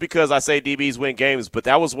 Not just because I say DBs win games, but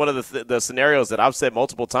that was one of the scenarios that I've said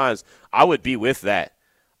multiple times. I would be with that.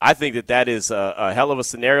 I think that is a hell of a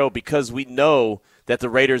scenario because we know that the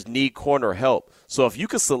Raiders need corner help. So if you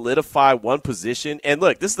could solidify one position, and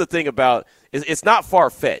look, this is the thing about it's not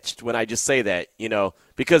far-fetched when I just say that, you know,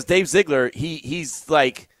 because Dave Ziegler, he's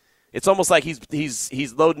like, it's almost like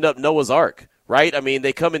he's loading up Noah's Ark, right? I mean,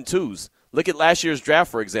 they come in twos. Look at last year's draft,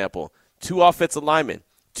 for example. 2 offensive linemen,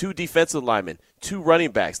 2 defensive linemen, 2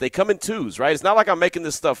 running backs. They come in twos, right? It's not like I'm making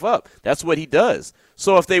this stuff up. That's what he does.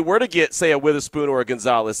 So if they were to get, say, a Witherspoon or a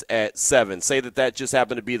Gonzalez at 7, say that just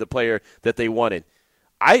happened to be the player that they wanted,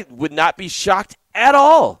 I would not be shocked at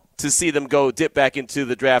all to see them go dip back into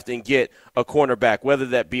the draft and get a cornerback, whether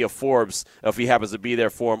that be a Forbes if he happens to be there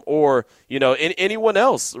for him, or, you know, anyone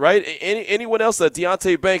else, right? Anyone else, a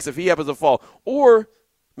Deontay Banks if he happens to fall, or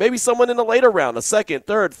maybe someone in the later round, a 2nd,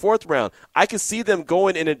 3rd, 4th round. I could see them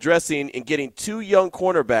going and addressing and getting 2 young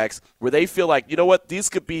cornerbacks where they feel like, you know what, these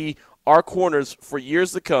could be our corners for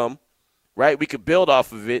years to come, right? We could build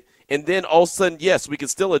off of it. And then all of a sudden, yes, we can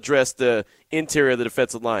still address the interior of the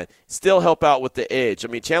defensive line, still help out with the edge. I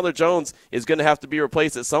mean, Chandler Jones is going to have to be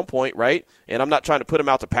replaced at some point, right? And I'm not trying to put him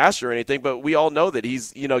out to pasture or anything, but we all know that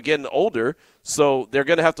he's, you know, getting older. So they're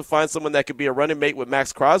going to have to find someone that could be a running mate with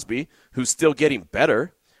Max Crosby, who's still getting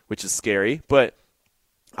better, which is scary. But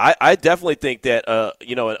I definitely think that,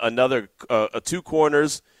 you know, another 2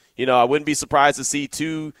 corners, you know, I wouldn't be surprised to see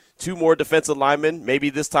two more defensive linemen, maybe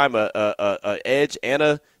this time a edge and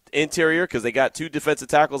a interior, because they got 2 defensive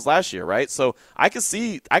tackles last year, right? So I can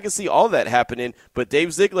see all that happening, but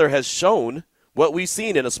Dave Ziegler has shown what we've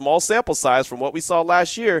seen in a small sample size from what we saw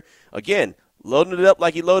last year. Again, loading it up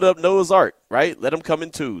like he loaded up Noah's Ark, right? Let him come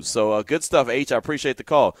in twos. So good stuff, H. I appreciate the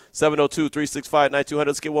call. 702-365-9200.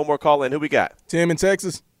 Let's get one more call in. Who we got? Tim in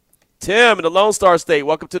Texas. Tim in the Lone Star State.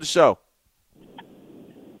 Welcome to the show.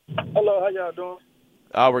 Hello, how y'all doing?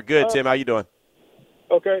 We're good, Tim. How you doing?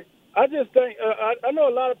 Okay. I just think I know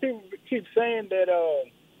a lot of people keep saying that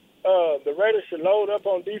the Raiders should load up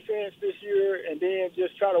on defense this year and then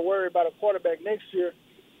just try to worry about a quarterback next year.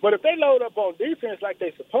 But if they load up on defense like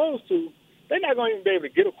they're supposed to, they're not going to even be able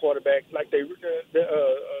to get a quarterback like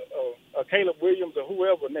Caleb Williams or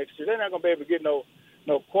whoever next year. They're not going to be able to get no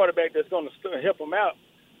quarterback that's going to help them out.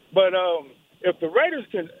 But if the Raiders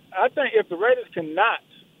cannot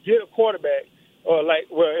get a quarterback, or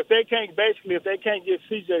if they can't get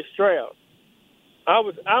C.J. Stroud, I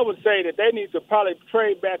would say that they need to probably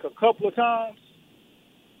trade back a couple of times.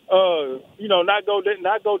 You know, not go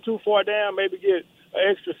too far down. Maybe get an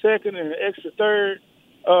extra 2nd and an extra 3rd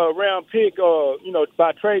round pick. You know,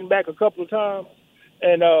 by trading back a couple of times,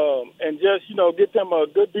 and just, you know, get them a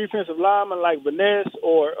good defensive lineman like Vaness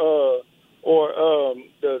or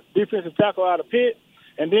the defensive tackle out of Pitt,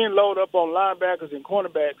 and then load up on linebackers and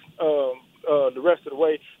cornerbacks the rest of the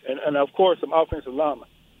way, and of course, some offensive linemen.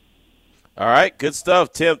 All right, good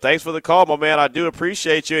stuff, Tim. Thanks for the call, my man. I do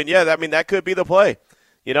appreciate you. And, yeah, I mean, that could be the play.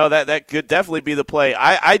 that could definitely be the play.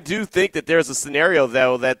 I do think that there's a scenario,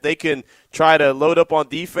 though, that they can try to load up on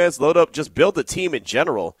defense, just build a team in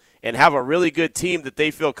general, and have a really good team that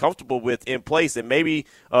they feel comfortable with in place. And maybe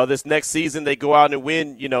this next season they go out and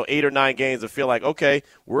win, 8 or 9 games and feel like, okay,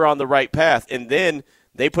 we're on the right path. And then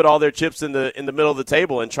they put all their chips in the middle of the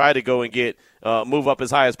table and try to go and get move up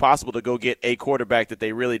as high as possible to go get a quarterback that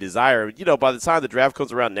they really desire. By the time the draft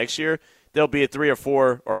comes around next year, there'll be 3 or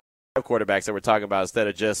 4 or 5 quarterbacks that we're talking about instead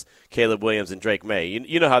of just Caleb Williams and Drake May.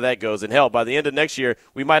 You know how that goes. And hell, by the end of next year,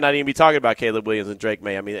 we might not even be talking about Caleb Williams and Drake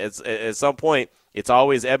May. I mean, at some point, it's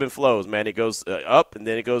always ebb and flows, man. It goes up, and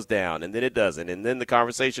then it goes down, and then it doesn't. And then the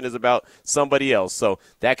conversation is about somebody else. So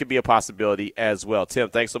that could be a possibility as well. Tim,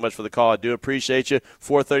 thanks so much for the call. I do appreciate you.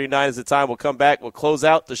 4:39 is the time. We'll come back. We'll close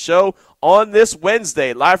out the show on this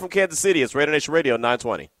Wednesday, live from Kansas City. It's Raider Nation Radio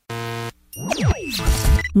 920.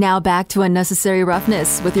 Now back to Unnecessary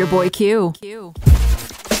Roughness with your boy Q.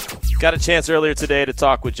 Got a chance earlier today to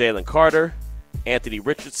talk with Jalen Carter, Anthony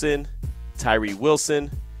Richardson, Tyree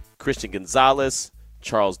Wilson, Christian Gonzalez,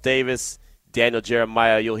 Charles Davis, Daniel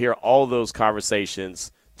Jeremiah. You'll hear all those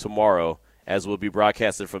conversations tomorrow as we'll be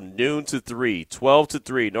broadcasted from noon to 3, 12 to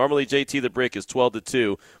 3. Normally JT the Brick is 12 to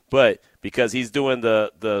 2, but because he's doing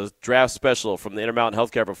the draft special from the Intermountain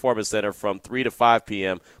Healthcare Performance Center from 3 to 5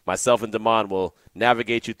 p.m., myself and Damon will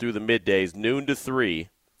navigate you through the middays, noon to 3,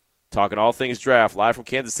 talking all things draft, live from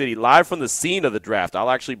Kansas City, live from the scene of the draft. I'll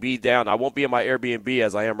actually be down. I won't be in my Airbnb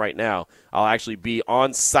as I am right now. I'll actually be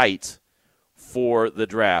on site for the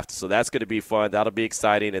draft. So that's going to be fun. That'll be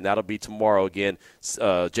exciting, and that'll be tomorrow again.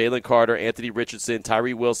 Jalen Carter, Anthony Richardson,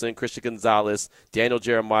 Tyree Wilson, Christian Gonzalez, Daniel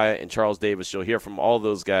Jeremiah, and Charles Davis. You'll hear from all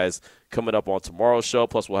those guys coming up on tomorrow's show.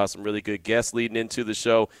 Plus, we'll have some really good guests leading into the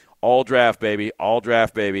show. All draft, baby. All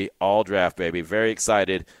draft, baby. All draft, baby. Very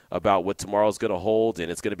excited about what tomorrow's going to hold,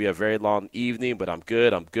 and it's going to be a very long evening, but I'm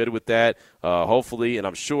good. I'm good with that. Hopefully, and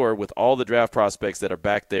I'm sure with all the draft prospects that are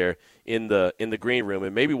back there in the green room,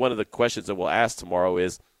 and maybe one of the questions that we'll ask tomorrow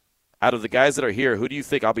is, out of the guys that are here, who do you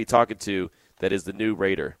think I'll be talking to that is the new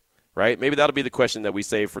Raider, right? Maybe that'll be the question that we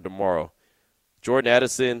save for tomorrow. Jordan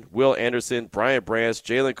Addison, Will Anderson, Brian Branch,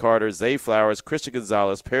 Jalen Carter, Zay Flowers, Christian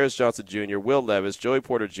Gonzalez, Paris Johnson Jr., Will Levis, Joey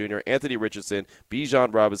Porter Jr., Anthony Richardson,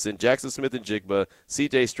 Bijan Robinson, Jackson Smith and Jigba,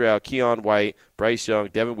 C.J. Stroud, Keon White, Bryce Young,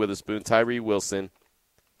 Devin Witherspoon, Tyree Wilson.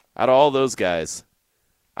 Out of all those guys,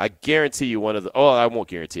 I guarantee you I won't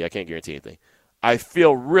guarantee. I can't guarantee anything. I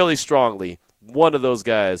feel really strongly one of those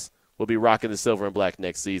guys will be rocking the silver and black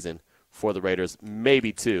next season for the Raiders,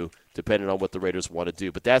 maybe 2, depending on what the Raiders want to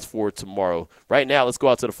do. But that's for tomorrow. Right now, let's go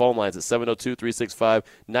out to the phone lines at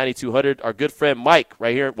 702-365-9200. Our good friend Mike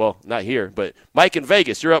right here. Well, not here, but Mike in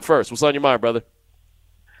Vegas. You're up first. What's on your mind, brother?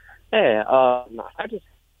 Hey,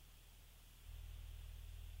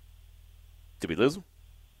 Did we lose him?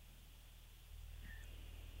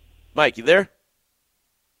 Mike, you there?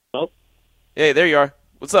 Nope. Hey, there you are.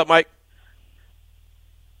 What's up, Mike?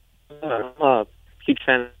 Keep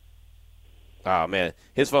trying. Oh, man.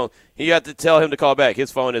 His phone, you have to tell him to call back.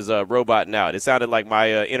 His phone is roboting out. It sounded like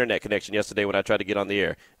my internet connection yesterday when I tried to get on the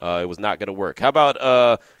air. It was not going to work. How about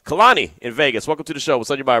Kalani in Vegas? Welcome to the show.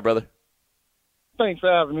 What's on your mind, brother? Thanks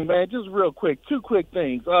for having me, man. Just real quick, 2 quick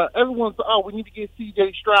things. Everyone's, we need to get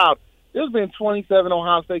C.J. Stroud. There's been 27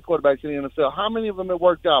 Ohio State quarterbacks in the NFL. How many of them have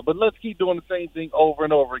worked out? But let's keep doing the same thing over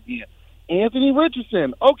and over again. Anthony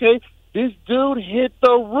Richardson. Okay, this dude hit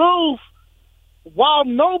the roof while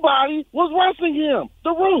nobody was wrestling him.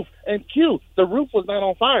 The roof. And the roof was not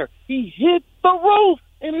on fire. He hit the roof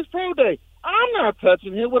in his pro day. I'm not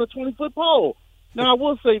touching him with a 20-foot pole. Now, I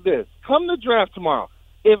will say this. Come to draft tomorrow.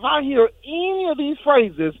 If I hear any of these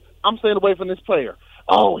phrases, I'm staying away from this player.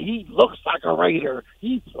 Oh, he looks like a Raider.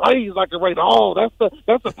 He plays like a Raider. Oh, that's the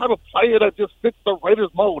type of player that just fits the Raiders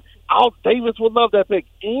mold. Al Davis would love that pick.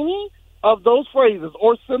 Any of those phrases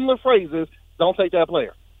or similar phrases, don't take that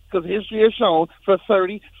player. Because history has shown for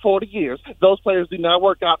 30, 40 years, those players do not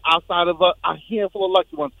work out outside of a handful of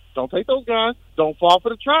lucky ones. Don't take those guys. Don't fall for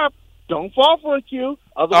the trap. Don't fall for a Q.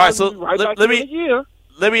 Otherwise, all right, so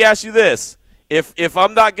let me ask you this. If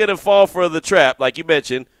I'm not going to fall for the trap, like you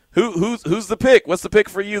mentioned, who's the pick? What's the pick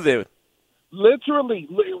for you then? Literally,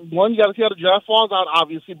 one, you got to see how the draft falls out,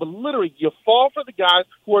 obviously, but literally, you fall for the guys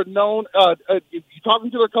who are known. If you're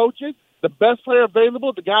talking to their coaches, the best player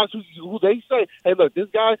available, the guys who they say, hey, look, this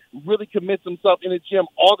guy really commits himself in the gym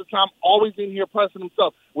all the time, always in here pressing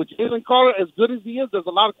himself. Which Jalen Carter, as good as he is, there's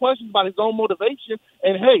a lot of questions about his own motivation.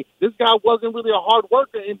 And, hey, this guy wasn't really a hard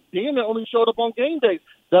worker, and damn it, only showed up on game days.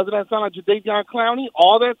 Doesn't that sound like Jadeveon Clowney?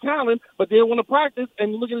 All that talent, but didn't want to practice,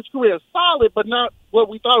 and you look at his career, solid, but not what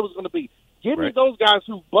we thought it was going to be. Give me Right. those guys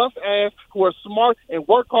who bust ass, who are smart and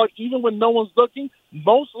work hard even when no one's looking.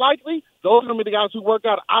 Most likely, those are going to be the guys who work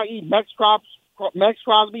out, i.e. Max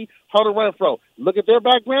Crosby, Hunter Renfrow. Look at their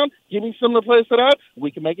background. Give me similar players to that. We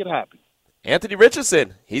can make it happen. Anthony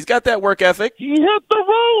Richardson, he's got that work ethic. He hit the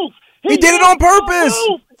roof. He did it on purpose.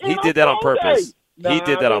 He did that on purpose. He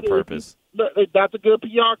did that on purpose. Look, that's a good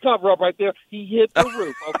PR cover-up right there. He hit the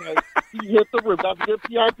roof, okay? He hit the roof. That's a good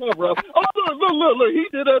PR cover-up. Oh, look. He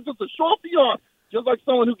did that just a short PR. Just like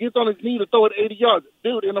someone who gets on his knee to throw it 80 yards.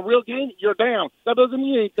 Dude, in a real game, you're down. That doesn't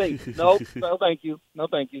mean anything. No, thank you. No,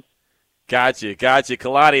 thank you. Gotcha.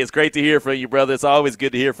 Kalani, it's great to hear from you, brother. It's always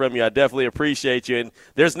good to hear from you. I definitely appreciate you, and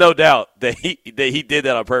there's no doubt that he did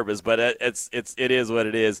that on purpose. But it is what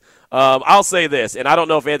it is. I'll say this, and I don't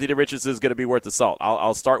know if Anthony Richardson is going to be worth the salt.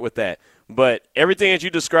 I'll start with that. But everything that you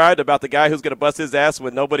described about the guy who's going to bust his ass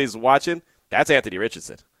when nobody's watching, that's Anthony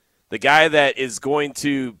Richardson. The guy that is going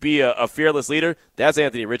to be a fearless leader, that's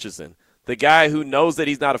Anthony Richardson. The guy who knows that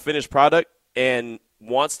he's not a finished product and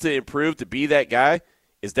wants to improve to be that guy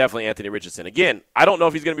is definitely Anthony Richardson. Again, I don't know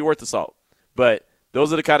if he's going to be worth the salt, but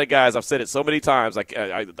those are the kind of guys, I've said it so many times,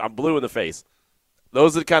 I'm blue in the face.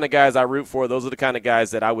 Those are the kind of guys I root for. Those are the kind of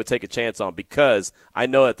guys that I would take a chance on because I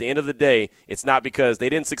know at the end of the day, it's not because they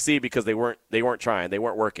didn't succeed because they weren't trying, they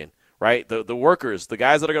weren't working, right? The workers, the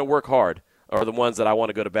guys that are going to work hard are the ones that I want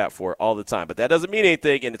to go to bat for all the time. But that doesn't mean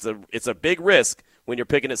anything, and it's a big risk when you're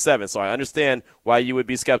picking at 7. So I understand why you would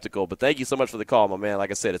be skeptical. But thank you so much for the call, my man.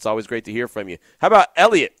 Like I said, it's always great to hear from you. How about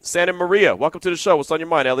Elliot, Santa Maria? Welcome to the show. What's on your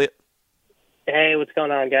mind, Elliot? Hey, what's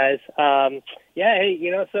going on, guys?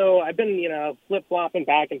 So I've been, flip-flopping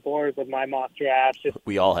back and forth with my mock drafts.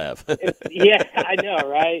 We all have. Yeah, I know,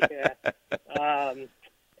 right? Yeah.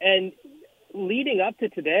 And leading up to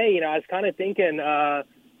today, I was kind of thinking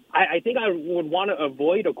I think I would want to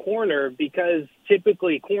avoid a corner because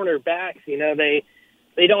typically cornerbacks,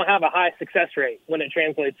 they don't have a high success rate when it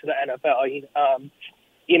translates to the NFL.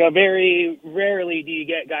 Very rarely do you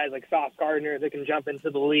get guys like Sauce Gardner that can jump into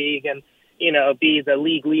the league and, be the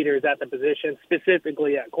league leaders at the position,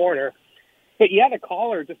 specifically at corner. But you had a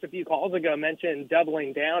caller just a few calls ago mention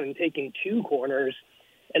doubling down and taking 2 corners.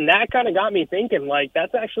 And that kind of got me thinking,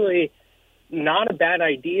 that's actually not a bad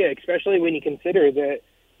idea, especially when you consider that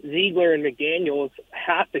Ziegler and McDaniels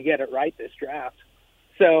have to get it right this draft.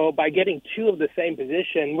 So by getting 2 of the same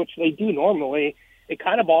position, which they do normally, it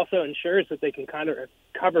kind of also ensures that they can kind of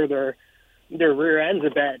cover their rear ends a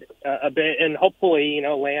bit, and hopefully,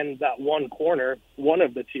 land that one corner, one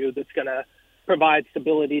of the 2 that's going to provide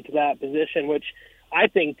stability to that position, which I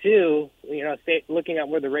think too, looking at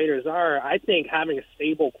where the Raiders are, I think having a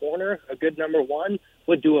stable corner, a good number 1,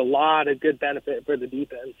 would do a lot of good benefit for the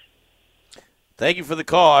defense. Thank you for the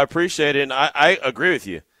call. I appreciate it, and I agree with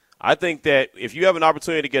you. I think that if you have an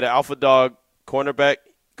opportunity to get an alpha dog cornerback,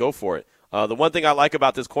 go for it. The one thing I like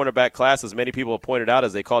about this cornerback class, as many people have pointed out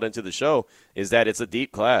as they called into the show, is that it's a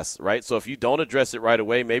deep class, right? So if you don't address it right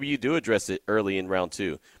away, maybe you do address it early in round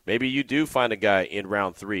 2. Maybe you do find a guy in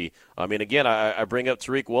round 3. I mean, again, I bring up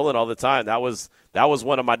Tariq Woolen all the time. That was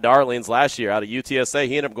one of my darlings last year out of UTSA.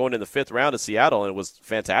 He ended up going in the 5th round to Seattle, and it was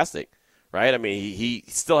fantastic, right? I mean, he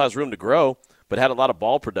still has room to grow, but had a lot of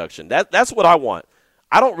ball production. That's what I want.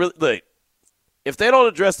 I don't really – look, if they don't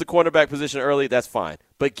address the cornerback position early, that's fine.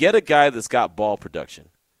 But get a guy that's got ball production.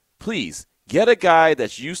 Please, get a guy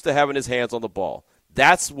that's used to having his hands on the ball.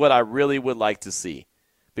 That's what I really would like to see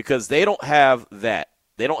because they don't have that.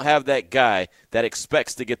 They don't have that guy that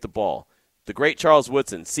expects to get the ball. The great Charles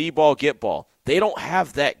Woodson, see ball, get ball. They don't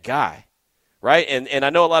have that guy, right? And I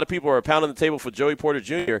know a lot of people are pounding the table for Joey Porter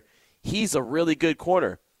Jr. He's a really good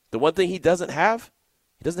corner. The one thing he doesn't have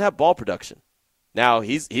ball production. Now,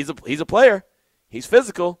 he's a player. He's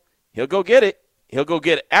physical. He'll go get it. He'll go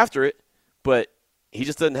get after it, but he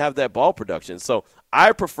just doesn't have that ball production. So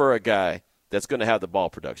I prefer a guy that's going to have the ball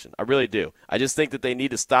production. I really do. I just think that they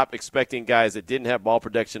need to stop expecting guys that didn't have ball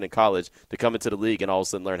production in college to come into the league and all of a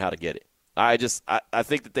sudden learn how to get it. I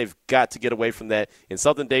think that they've got to get away from that. And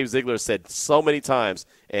something Dave Ziegler said so many times,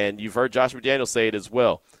 and you've heard Josh McDaniels say it as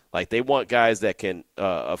well, like they want guys that can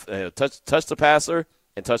touch the passer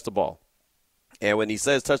and touch the ball. And when he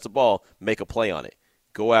says touch the ball, make a play on it.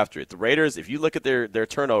 Go after it. The Raiders, if you look at their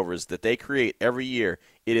turnovers that they create every year,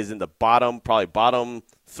 it is in the bottom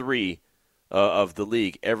 3 of the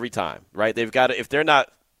league every time, right? They've got to, if they're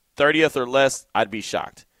not 30th or less, I'd be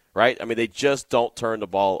shocked, right? I mean, they just don't turn the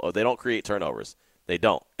ball, or they don't create turnovers. They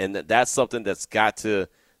don't. And that's something they've got to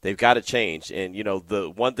change. And,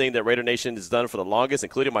 the one thing that Raider Nation has done for the longest,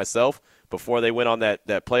 including myself, before they went on that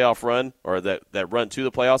playoff run or that run to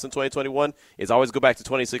the playoffs in 2021, is always go back to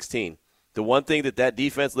 2016. The one thing that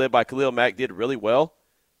defense led by Khalil Mack did really well,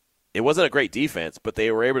 it wasn't a great defense, but they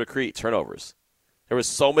were able to create turnovers. There was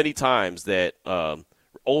so many times that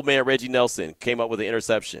old man Reggie Nelson came up with an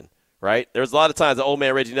interception, right? There was a lot of times that old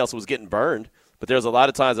man Reggie Nelson was getting burned, but there was a lot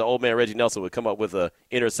of times that old man Reggie Nelson would come up with an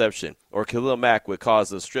interception, or Khalil Mack would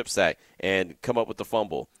cause a strip sack and come up with the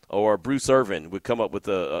fumble, or Bruce Irvin would come up with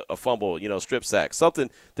a fumble, strip sack, something.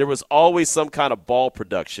 There was always some kind of ball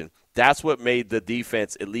production. That's what made the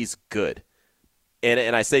defense at least good.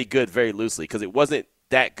 And I say good very loosely because it wasn't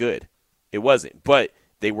that good. It wasn't. But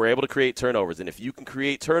they were able to create turnovers. And if you can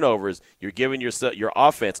create turnovers, you're giving your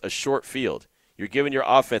offense a short field. You're giving your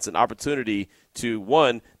offense an opportunity to,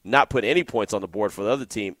 one, not put any points on the board for the other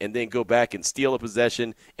team, and then go back and steal a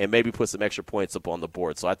possession and maybe put some extra points up on the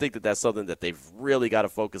board. So I think that's something that they've really got to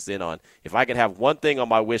focus in on. If I can have one thing on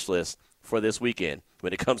my wish list for this weekend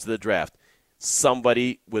when it comes to the draft,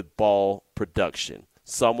 somebody with ball production,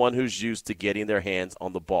 someone who's used to getting their hands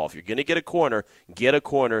on the ball. If you're going to get a corner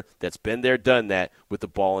that's been there, done that with the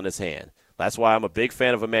ball in his hand. That's why I'm a big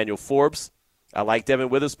fan of Emmanuel Forbes. I like Devin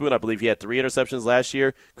Witherspoon. I believe he had 3 interceptions last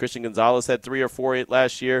year. Christian Gonzalez had 3 or 4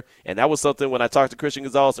 last year. And that was something when I talked to Christian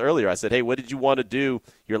Gonzalez earlier. I said, hey, what did you want to do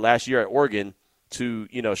your last year at Oregon to,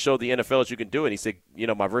 show the NFL that you can do it? And he said,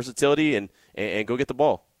 my versatility and go get the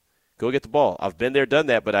ball. Go get the ball. I've been there, done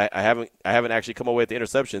that, but I haven't actually come away with the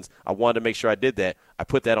interceptions. I wanted to make sure I did that. I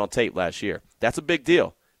put that on tape last year. That's a big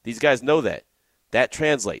deal. These guys know that. That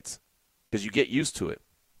translates because you get used to it.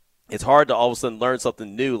 It's hard to all of a sudden learn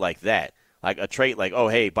something new like that, like a trait like, oh,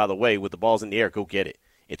 hey, by the way, with the balls in the air, go get it.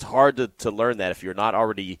 It's hard to learn that if you're not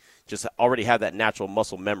already have that natural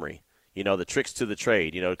muscle memory. The tricks to the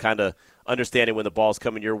trade, kind of understanding when the ball's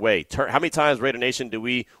coming your way. How many times, Raider Nation, do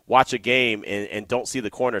we watch a game and don't see the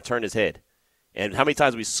corner turn his head? And how many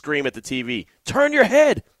times we scream at the TV, turn your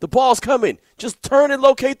head, the ball's coming. Just turn and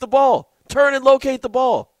locate the ball. Turn and locate the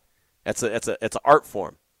ball. That's an art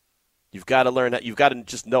form. You've got to learn that. You've got to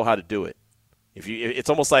just know how to do it. It's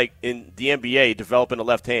almost like in the NBA developing a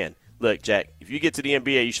left hand. Look, Jack, if you get to the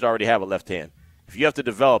NBA, you should already have a left hand. If you have to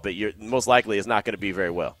develop it, you're most likely it's not going to be very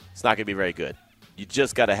well. It's not going to be very good. You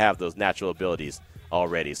just got to have those natural abilities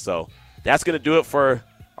already. So that's going to do it for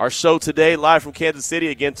our show today, live from Kansas City.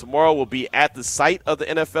 Again, tomorrow we'll be at the site of the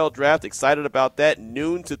NFL Draft. Excited about that,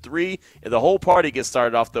 noon to 3. And the whole party gets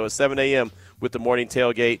started off, though, at 7 a.m. with the morning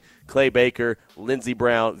tailgate. Clay Baker, Lindsey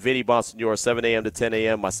Brown, Vinny Bonsignore, 7 a.m. to 10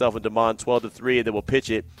 a.m., myself and Damon, 12 to 3, and then we'll pitch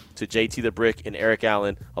it to JT the Brick and Eric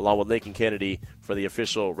Allen, along with Lincoln Kennedy for the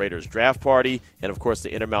official Raiders draft party, and, of course,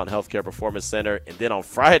 the Intermountain Healthcare Performance Center. And then on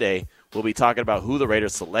Friday, we'll be talking about who the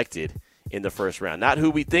Raiders selected in the first round. Not who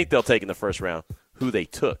we think they'll take in the first round, who they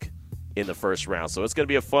took in the first round. So it's going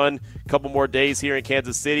to be a fun couple more days here in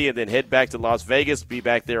Kansas City, and then head back to Las Vegas, be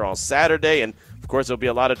back there on Saturday, and of course there'll be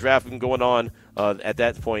a lot of drafting going on at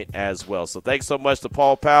that point as well. So thanks so much to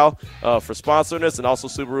Paul Powell for sponsoring us, and also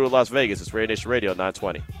Subaru of Las Vegas. It's Raider Nation Radio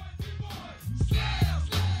 920.